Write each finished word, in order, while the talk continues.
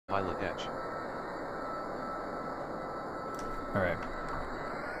Pilot Edge. All right.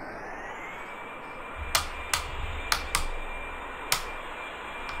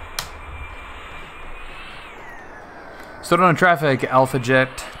 Sedona traffic,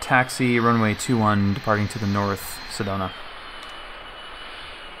 AlphaJet, taxi, runway 21, departing to the north, Sedona.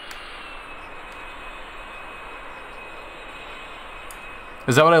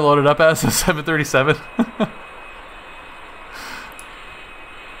 Is that what I loaded up as? A 737?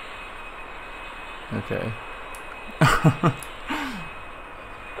 Okay.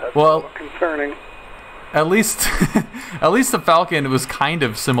 That's Well, concerning. at least the Falcon was kind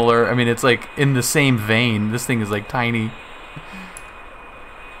of similar. I mean, it's like in the same vein. This thing is like tiny.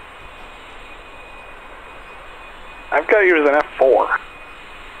 I've got yours an F4.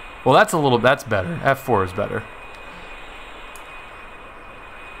 Well, that's better. F4 is better.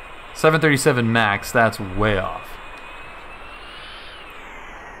 737 Max, that's way off.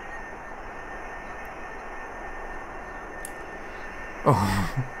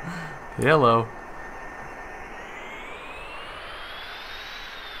 Oh, hello.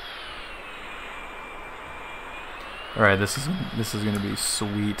 All right, this is gonna be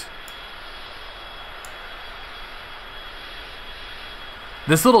sweet.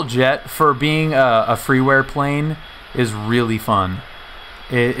 This little jet, for being a freeware plane, is really fun.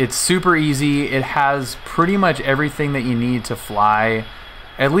 It's super easy. It has pretty much everything that you need to fly,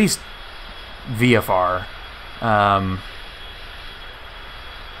 at least VFR.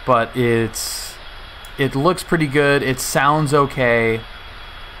 But it looks pretty good. It sounds okay.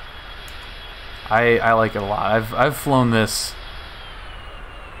 I like it a lot. I've flown this.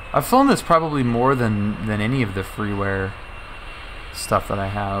 I've flown this probably more than any of the freeware stuff that I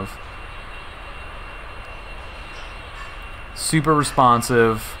have. Super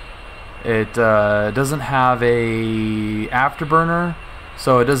responsive. It doesn't have a afterburner,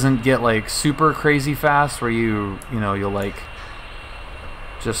 so it doesn't get like super crazy fast where you'll like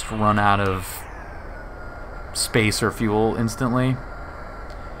just run out of space or fuel instantly.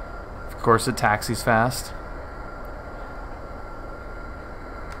 Of course, it taxis fast,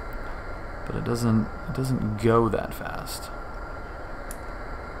 but it doesn't go that fast.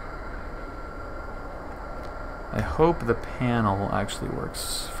 I hope the panel actually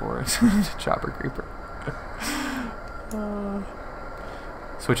works for it. Chopper creeper.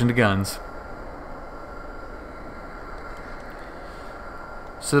 Switching to guns.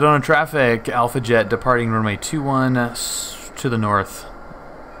 Sedona traffic, AlphaJet departing runway 21 to the north.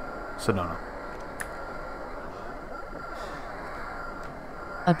 Sedona.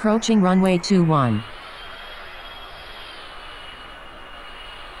 Approaching runway 21.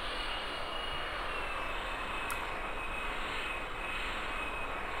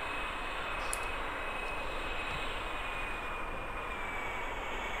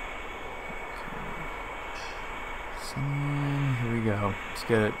 Here we go. Let's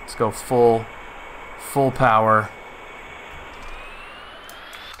get it. Let's go full power.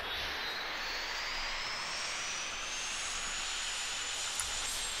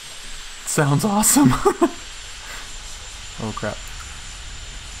 Sounds awesome. Oh crap.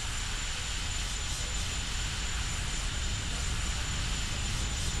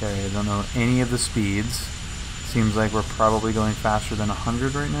 Okay, I don't know any of the speeds. Seems like we're probably going faster than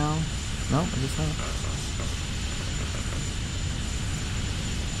 100 right now. Nope, I guess not.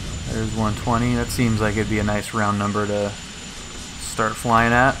 There's 120. That seems like it'd be a nice round number to start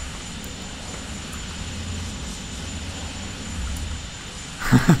flying at.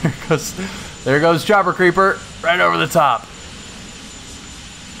 there goes Chopper Creeper right over the top.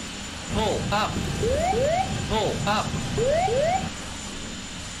 Pull up. Pull up.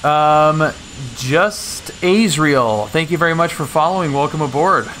 Just Azriel, thank you very much for following. Welcome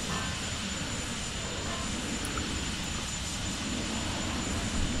aboard.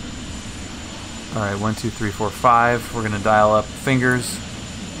 All right, 1, 2, 3, 4, 5. We're gonna dial up fingers.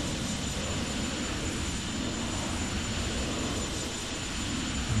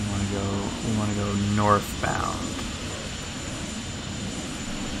 We wanna go northbound.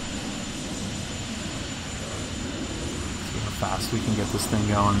 See how fast we can get this thing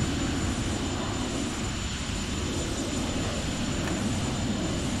going.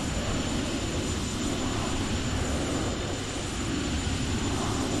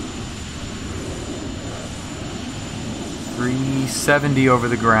 .370 over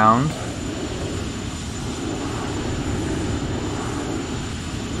the ground.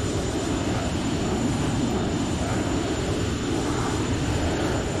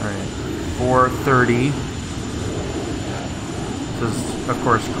 All right, 430. This is, of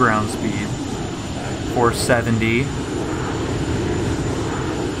course, ground speed. 470.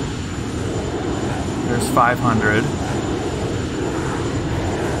 There's 500.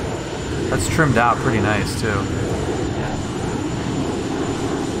 That's trimmed out pretty nice too.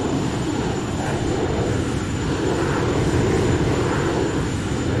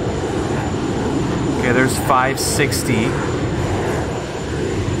 Okay, there's 560.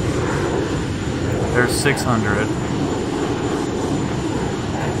 There's 600.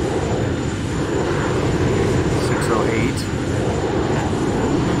 608.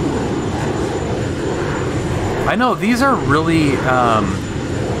 I know these are really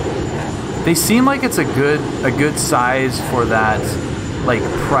they seem like it's a good size for that like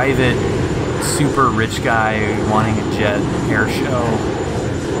private super rich guy wanting a jet air show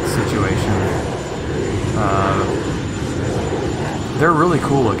situation. They're really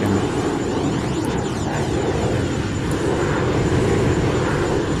cool looking.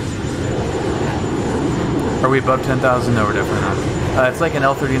 Are we above 10,000? No, we're definitely not. It's like an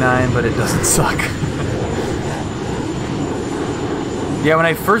L39, but it doesn't suck. Yeah, when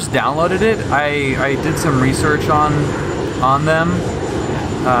I first downloaded it, I did some research on them,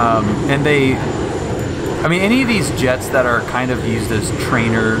 and I mean, any of these jets that are kind of used as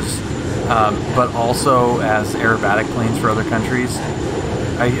trainers, but also as aerobatic planes for other countries,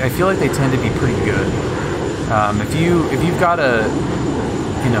 I feel like they tend to be pretty good. If you've got a,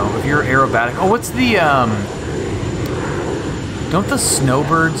 you know, if you're aerobatic, oh, what's the don't the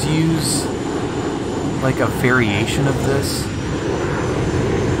snowbirds use like a variation of this?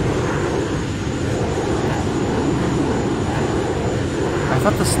 I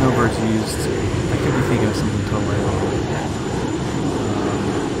thought the snowbirds used, I could be thinking of something totally wrong.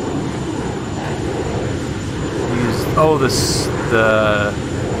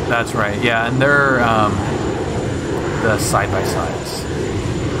 That's right, yeah, and they're, the side-by-sides.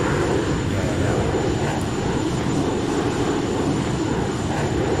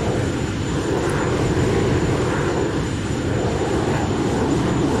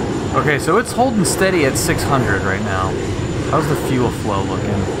 Yeah. Okay, so it's holding steady at 600 right now. How's the fuel flow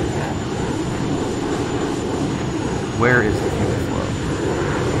looking? Where is the fuel flow?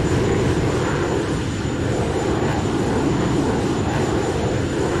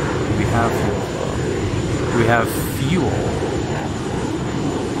 Do we have fuel flow? Do we have fuel?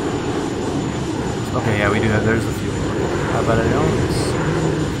 Okay, yeah, we do have. There's the fuel flow. How about I don't see the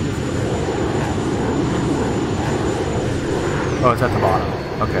fuel flow? Oh, it's at the bottom.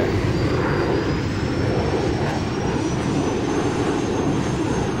 Okay.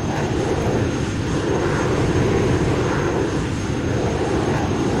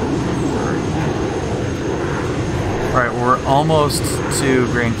 Alright, we're almost to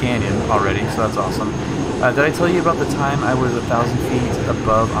Grand Canyon already, so that's awesome. Did I tell you about the time I was 1,000 feet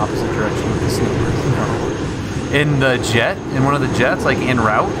above opposite direction with the snowbirds? No. In the jet? In one of the jets? Like en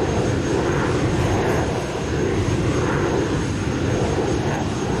route?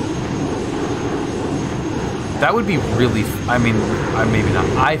 That would be really, I mean, maybe not.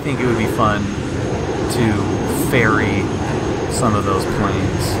 I think it would be fun to ferry some of those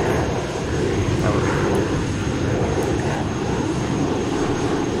planes. That would be cool.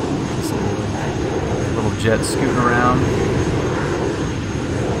 Little jet scooting around.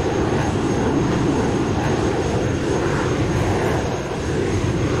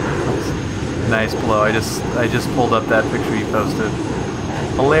 Nice blow. I just pulled up that picture you posted.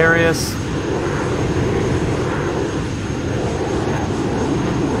 Hilarious.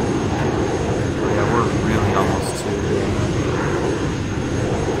 Oh yeah, we're really almost to.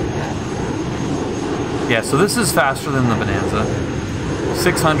 Yeah, so this is faster than the Bonanza.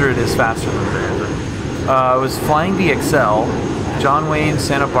 600 is faster than the Bonanza. I was flying the XL, John Wayne,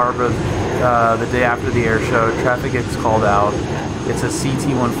 Santa Barbara, the day after the air show. Traffic gets called out. It's a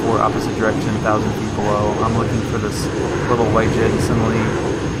CT-14 opposite direction, 1,000 feet below. I'm looking for this little white jet and suddenly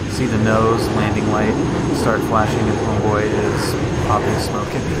see the nose, landing light, start flashing, and homeboy is obvious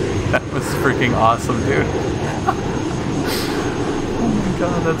smoking. That was freaking awesome, dude. Oh my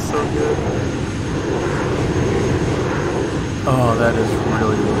god, that's so good. Oh, that is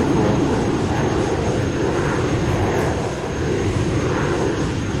really, really cool.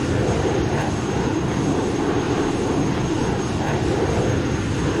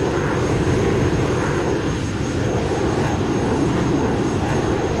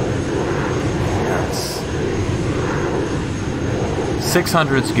 Yes.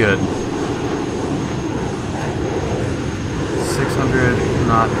 600's good. 600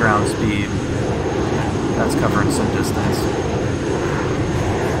 knot ground speed. That's covering some distance.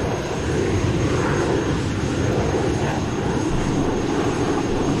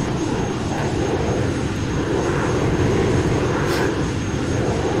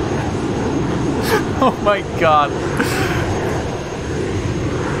 Oh my god.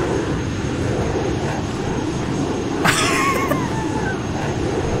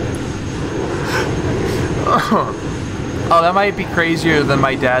 Oh, that might be crazier than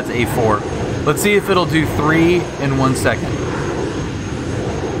my dad's A4. Let's see if it'll do 3 in 1 second.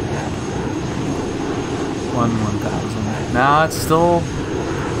 1,000. Nah, it's still...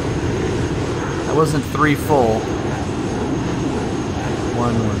 That wasn't 3 full.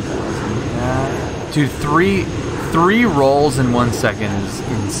 1,000. Yeah. Dude, three rolls in 1 second is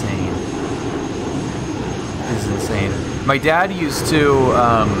insane. Is insane. My dad used to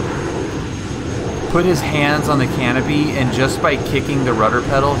put his hands on the canopy, and just by kicking the rudder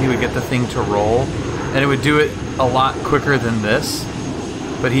pedal, he would get the thing to roll, and it would do it a lot quicker than this.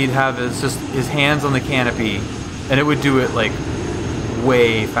 But he'd have his hands on the canopy, and it would do it like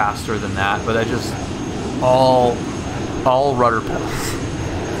way faster than that. But that just all rudder pedals.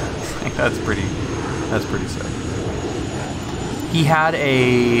 Like, that's pretty sick. He had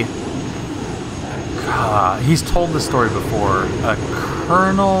a he's told this story before. A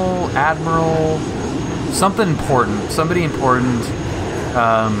colonel, admiral, somebody important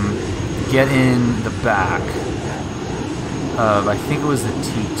get in the back of, I think it was the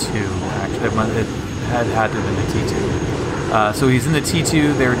T2, actually. It had to have been the T2. So he's in the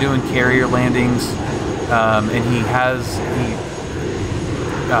T2, they were doing carrier landings, and he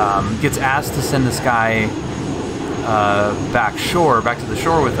gets asked to send this guy back to the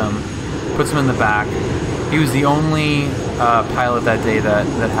shore with him, puts him in the back. He was the only pilot that day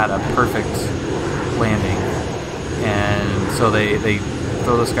that had a perfect landing, and so they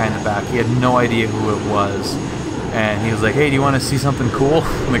throw this guy in the back. He had no idea who it was, and he was like, "Hey, do you want to see something cool?"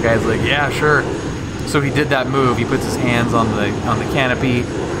 And the guy's like, "Yeah, sure." So he did that move. He puts his hands on the canopy,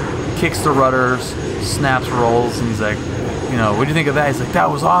 kicks the rudders, snaps, rolls, and he's like, "You know, what do you think of that?" He's like, "That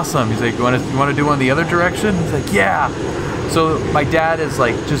was awesome." He's like, "You want to do one the other direction?" He's like, "Yeah." So my dad is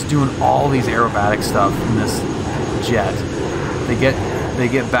like just doing all these aerobatic stuff in this jet. They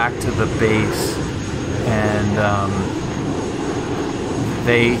get back to the base, and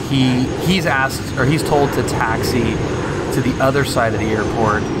he's told to taxi to the other side of the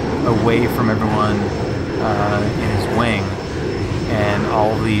airport, away from everyone in his wing, and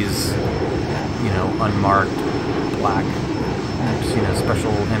all these, unmarked black,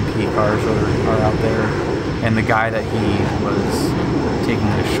 special MP cars are out there. And the guy that he was taking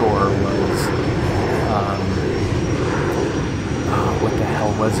to shore was, what the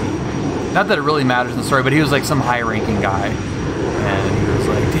hell was he? Not that it really matters in the story, but he was like some high-ranking guy, and he was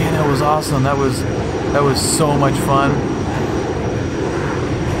like, "Dan, that was awesome. That was so much fun."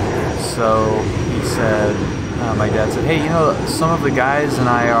 So he said, my dad said, "Hey, some of the guys and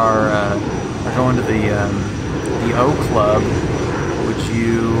I are going to the O Club.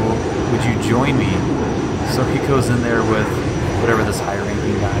 Would you join me?" So he goes in there with whatever this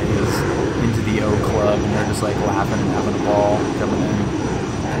high-ranking guy is into the O Club, and they're just like laughing and having a ball coming in.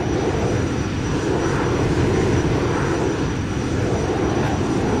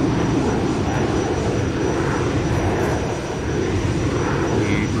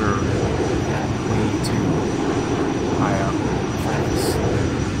 We were way too high up for this.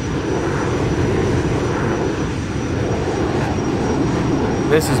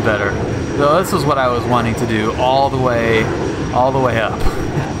 This is better. So this is what I was wanting to do all the way up.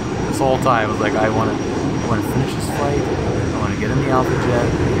 This whole time I was like, I want to finish this flight. I want to get in the AlphaJet,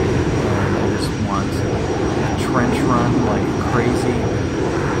 and I just want to trench run like crazy.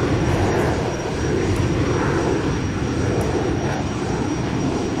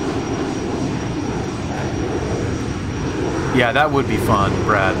 Yeah, that would be fun,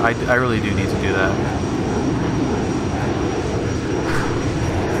 Brad. I really do need to do that.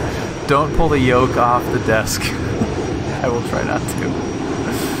 Don't pull the yoke off the desk. I will try not to.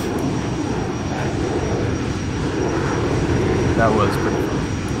 That was pretty fun.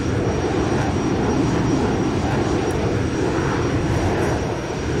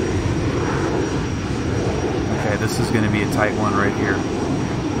 Okay, this is going to be a tight one right here.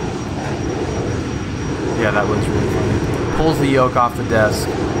 Yeah, that was really funny. Pulls the yoke off the desk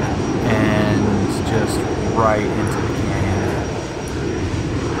and just right into the canyon.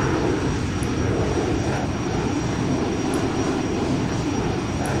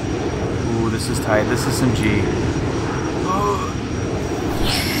 This is tight. This is some G.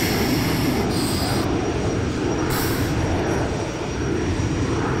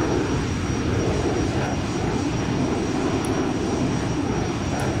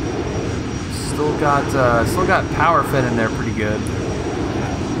 Still got power fed in there pretty good.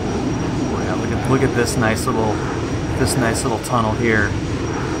 Oh yeah, look at this nice little tunnel here.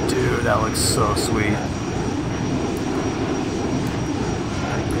 Dude, that looks so sweet.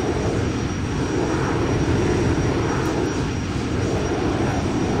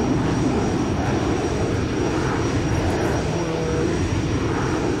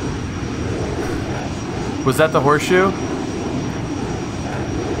 Was that the horseshoe?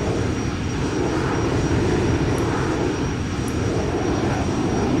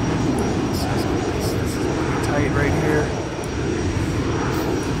 This is tight right here.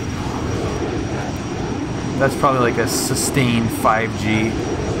 That's probably like a sustained 5G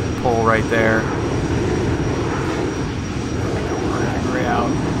pull right there. We're gonna gray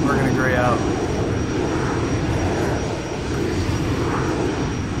out. We're gonna gray out.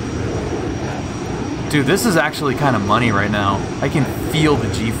 Dude, this is actually kind of money right now. I can feel the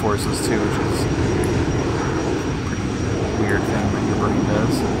G-forces too, which is a pretty weird thing that your brain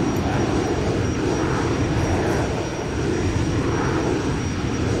does.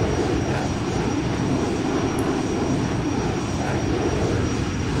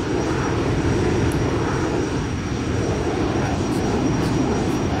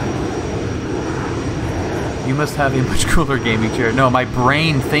 You must have a much cooler gaming chair. No, my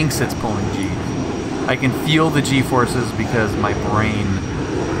brain thinks it's pulling G. I can feel the G-forces because my brain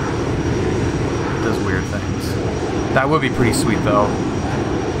does weird things. That would be pretty sweet though.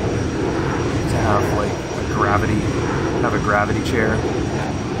 To have like a gravity chair.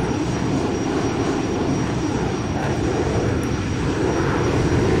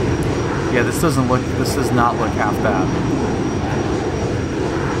 Yeah, this does not look half bad.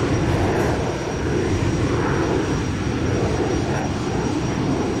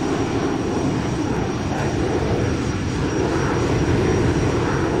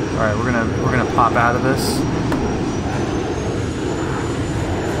 All right, we're gonna pop out of this.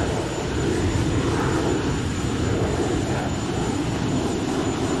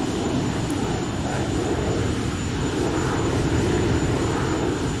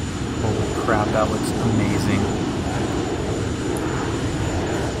 Holy crap, that looks amazing.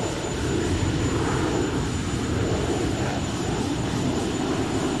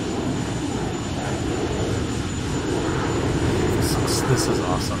 This is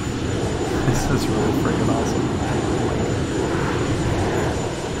awesome. This is really freaking awesome.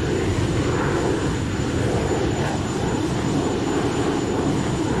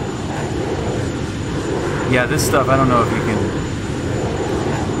 Yeah, this stuff, I don't know if you can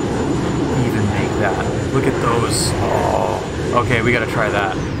even make that. Look at those. Oh, okay, we gotta try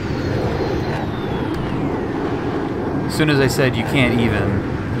that. As soon as I said you can't even,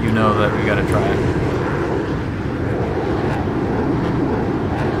 you know that we gotta try it.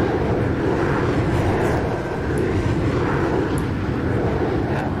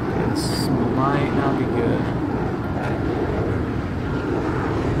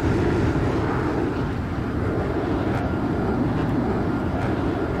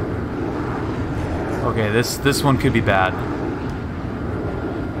 Okay, this one could be bad.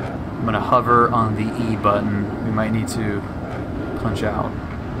 I'm gonna hover on the E button. We might need to punch out.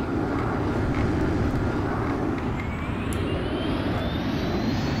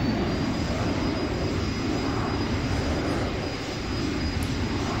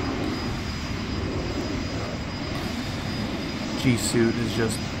 G-suit is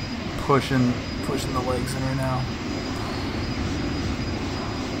just pushing the legs in right now.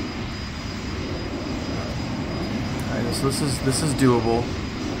 Alright, so this is doable.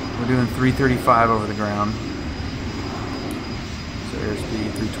 We're doing 335 over the ground. So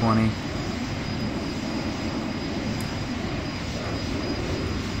airspeed 320.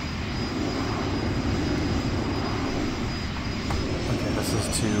 Okay, this is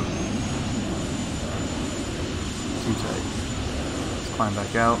too tight. Let's climb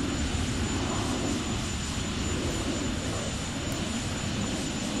back out.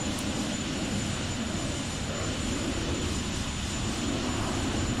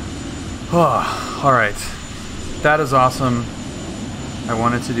 Oh, all right. That is awesome. I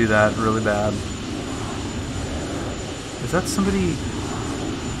wanted to do that really bad. Is that somebody?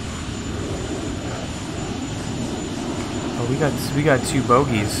 Oh, we got two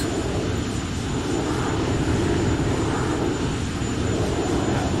bogeys.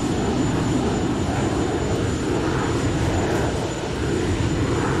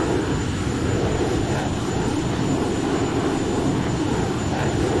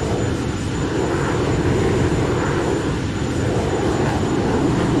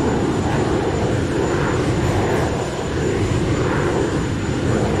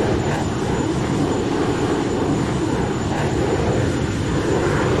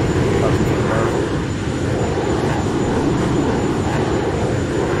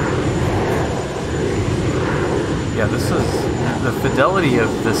 Yeah, this is... The fidelity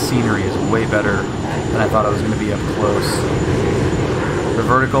of the scenery is way better than I thought it was going to be up close.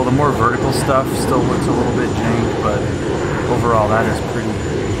 The more vertical stuff still looks a little bit jank, but overall that is pretty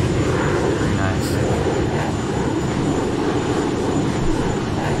nice.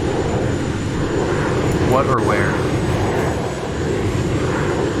 What or where?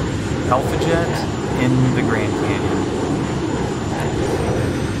 AlphaJet in the Grand Canyon.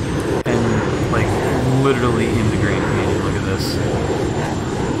 And, like, literally in the Grand Canyon. Look at this.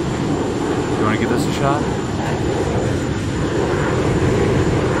 You want to give this a shot?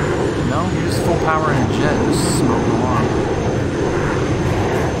 No? You're just full power in a jet, just smoking along.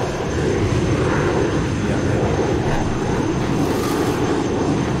 Yeah.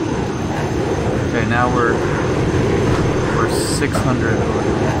 Okay, now we're 600 over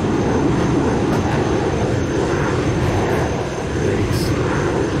here.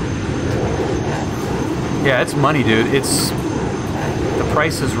 Yeah, it's money, dude. The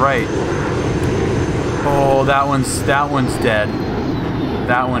price is right. Oh, that one's dead.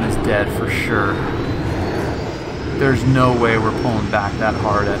 That one is dead for sure. There's no way we're pulling back that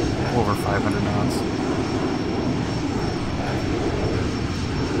hard at over 500 knots.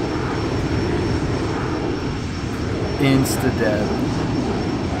 Insta-dead.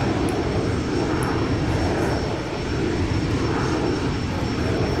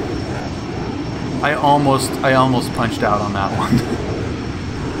 I almost punched out on that one.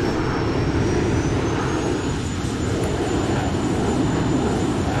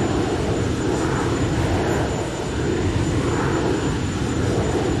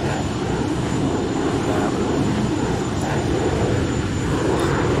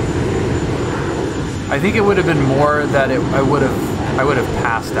 I think it would have been more that I would have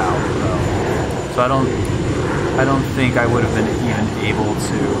passed out though. So I don't think I would have been even able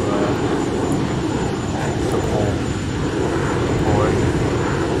to pull it.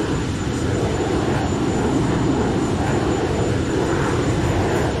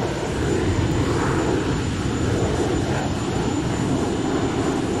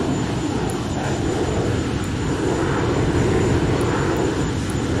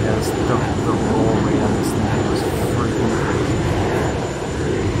 Yes, the roll rate on this thing was freaking crazy.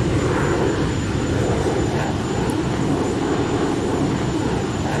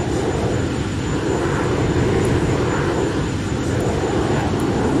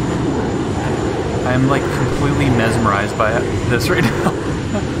 I'm like completely mesmerized by this right now.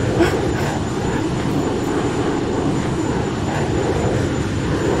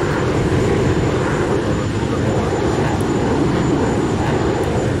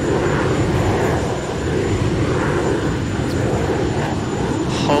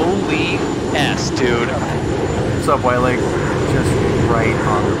 Holy S, dude. What's up, White Lake? Just right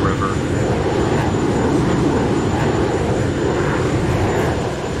on the river.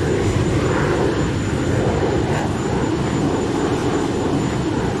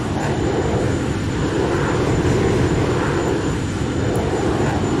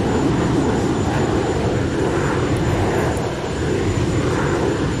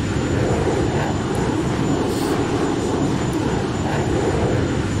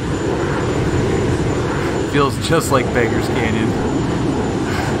 Feels just like Beggar's Canyon.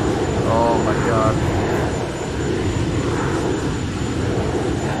 Oh my god.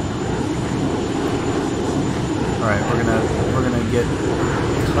 Alright, we're gonna get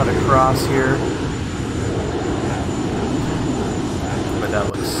cut across here. But that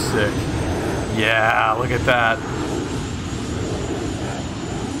looks sick. Yeah, look at that.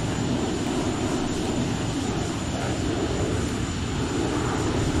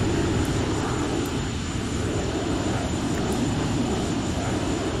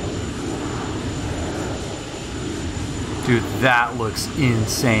 Dude, that looks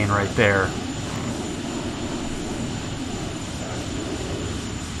insane right there.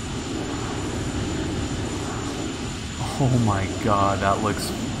 Oh my god, that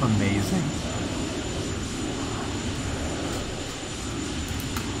looks amazing.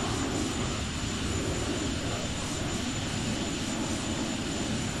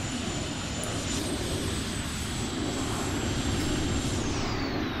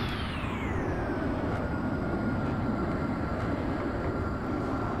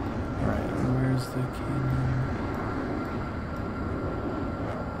 The canyon.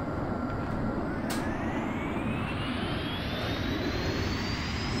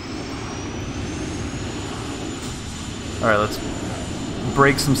 Alright, let's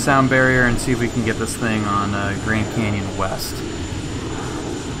break some sound barrier and see if we can get this thing on Grand Canyon West.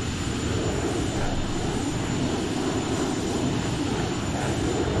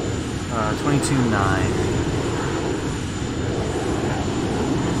 22.9.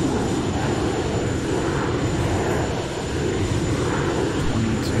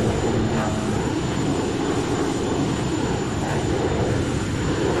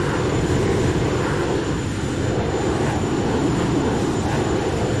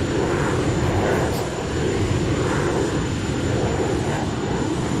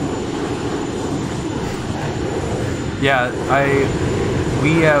 Yeah,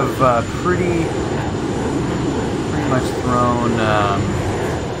 we have pretty much thrown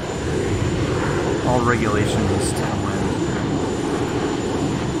all regulations to the wind.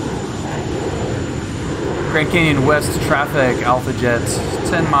 Grand Canyon West traffic, AlphaJet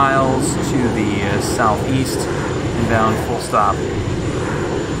 10 miles to the southeast, inbound full stop.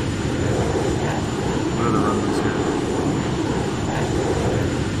 What are the runways here?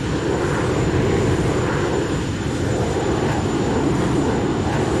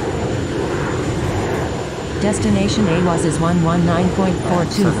 Destination AWAS is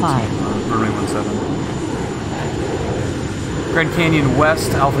 119.425. Runway 17. Grand Canyon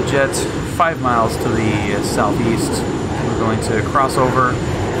West, AlphaJet 5 miles to the southeast. We're going to cross over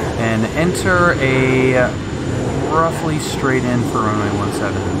and enter a roughly straight in for runway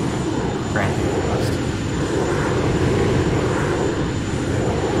 17, Grand Canyon West.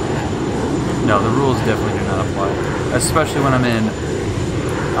 No, the rules definitely do not apply, especially when I'm in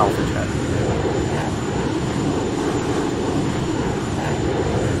AlphaJet.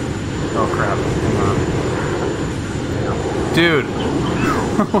 Oh crap, hang on. Dude!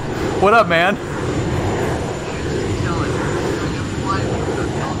 What up, man?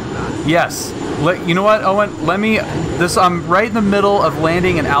 Yes. You know what, Owen? Let me... I'm right in the middle of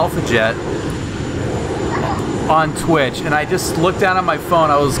landing an AlphaJet on Twitch, and I just looked down at my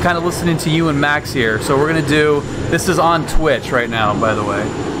phone. I was kind of listening to you and Max here, so we're going to do... This is on Twitch right now, by the way.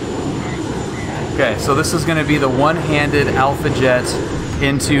 Okay, so this is going to be the one-handed AlphaJet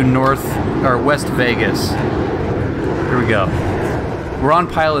into West Vegas. Here we go. We're on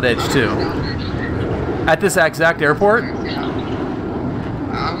Pilot Edge too. At this exact airport? I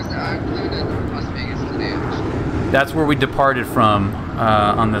flew to Las Vegas today. That's where we departed from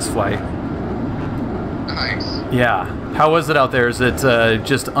on this flight. Nice. Yeah. How was it out there? Is it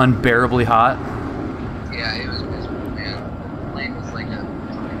just unbearably hot? Yeah, it was miserable, man. The plane was like a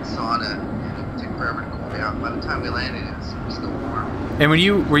fucking sauna, and it took forever to cool down. By the time we landed, it was still warm. And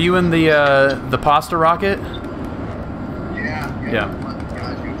were you in the pasta rocket? Yeah.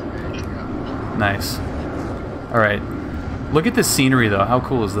 Nice. All right. Look at this scenery, though. How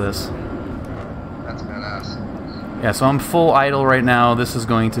cool is this? That's badass. Yeah. So I'm full idle right now. This is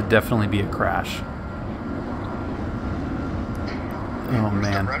going to definitely be a crash. Oh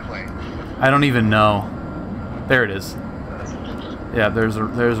man. I don't even know. There it is. Yeah. There's a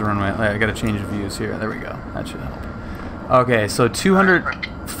runway. I got to change the views here. There we go. That should help. Okay. So 200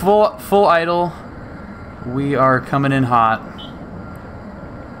 full idle. We are coming in hot.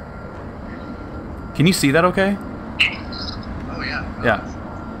 Can you see that okay? Oh, yeah. Yeah.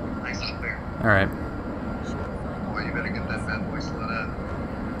 Nice up there. All right. Boy, you better get that bad boy slowed up.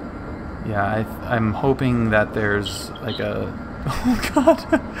 Yeah, I'm hoping that there's like a... Oh, God.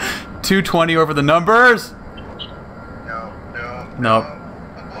 220 over the numbers? No. Nope.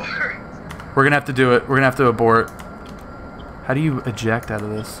 Abort. We're going to have to do it. We're going to have to abort. How do you eject out of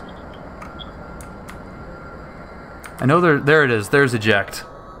this? I know there it is. There's eject.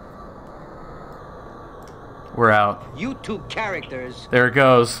 We're out. You two characters There it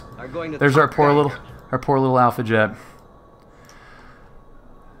goes. are going to There's our poor little AlphaJet.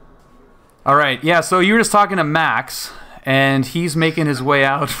 All right. Yeah, so you were just talking to Max, and he's making his way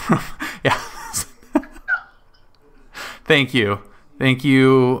out from... Yeah. Thank you. Thank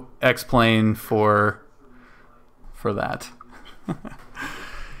you, X-Plane, for that.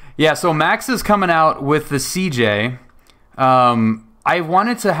 Yeah, so Max is coming out with the CJ. I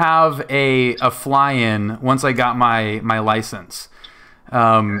wanted to have a fly-in once I got my license.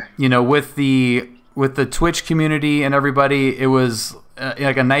 You know, with the Twitch community and everybody, it was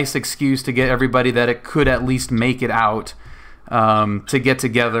like a nice excuse to get everybody that it could at least make it out to get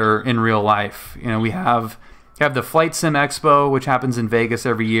together in real life. You know, we have the Flight Sim Expo, which happens in Vegas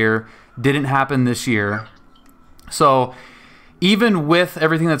every year. Didn't happen this year, so. Even with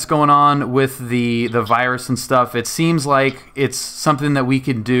everything that's going on with the virus and stuff, it seems like it's something that we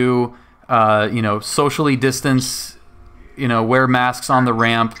could do, you know, socially distance, you know, wear masks on the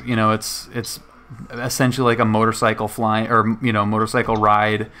ramp. You know, it's essentially like a motorcycle flying or, you know, motorcycle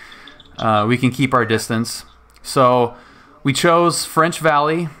ride. We can keep our distance. So we chose French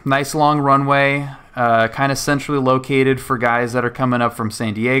Valley, nice long runway, kind of centrally located for guys that are coming up from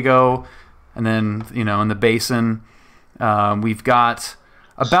San Diego and then, you know, in the basin. We've got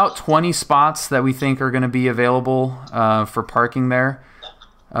about 20 spots that we think are going to be available for parking there.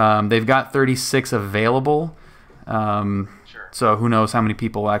 They've got 36 available. So who knows how many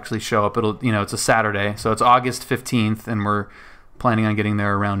people will actually show up. It'll, you know, it's a Saturday, so it's August 15th, and we're planning on getting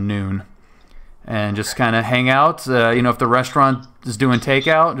there around noon. And just kind of hang out. You know, if the restaurant is doing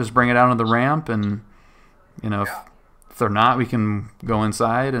takeout, just bring it out on the ramp, and you know, If they're not, we can go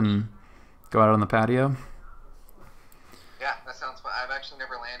inside and go out on the patio. Yeah, that sounds fun. I've actually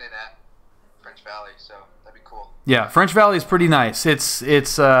never landed at French Valley, so that'd be cool. Yeah, French Valley is pretty nice.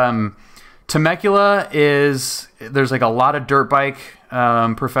 Temecula is, there's like a lot of dirt bike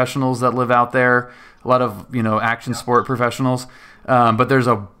professionals that live out there, a lot of, you know, action sport professionals, but there's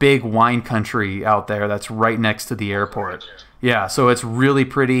a big wine country out there that's right next to the airport. Yeah, so it's really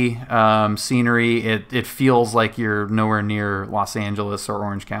pretty scenery. It feels like you're nowhere near Los Angeles or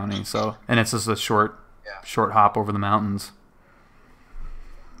Orange County. So, and it's just a short hop over the mountains.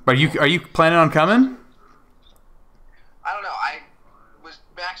 But are you planning on coming? I don't know.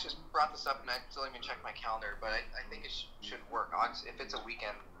 Max just brought this up, and I still haven't even checked my calendar. But I think it should work. If it's a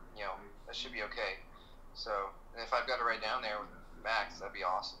weekend, you know, that should be okay. So, and if I've got to ride down there with Max, that'd be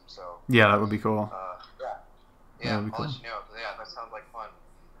awesome. So. Yeah, that would be cool. Yeah, I'll let you know. Yeah, that sounds like fun.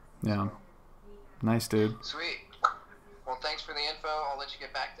 Yeah. So. Nice, dude. Sweet. Well, thanks for the info. I'll let you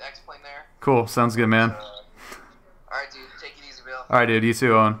get back to X-Plane there. Cool. Sounds good, man. All right, dude. Take it easy, Bill. All right, dude. You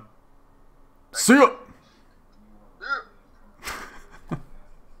too, Owen. See ya!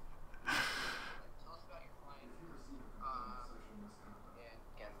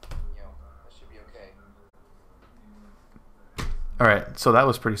 All right, so that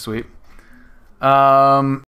was pretty sweet.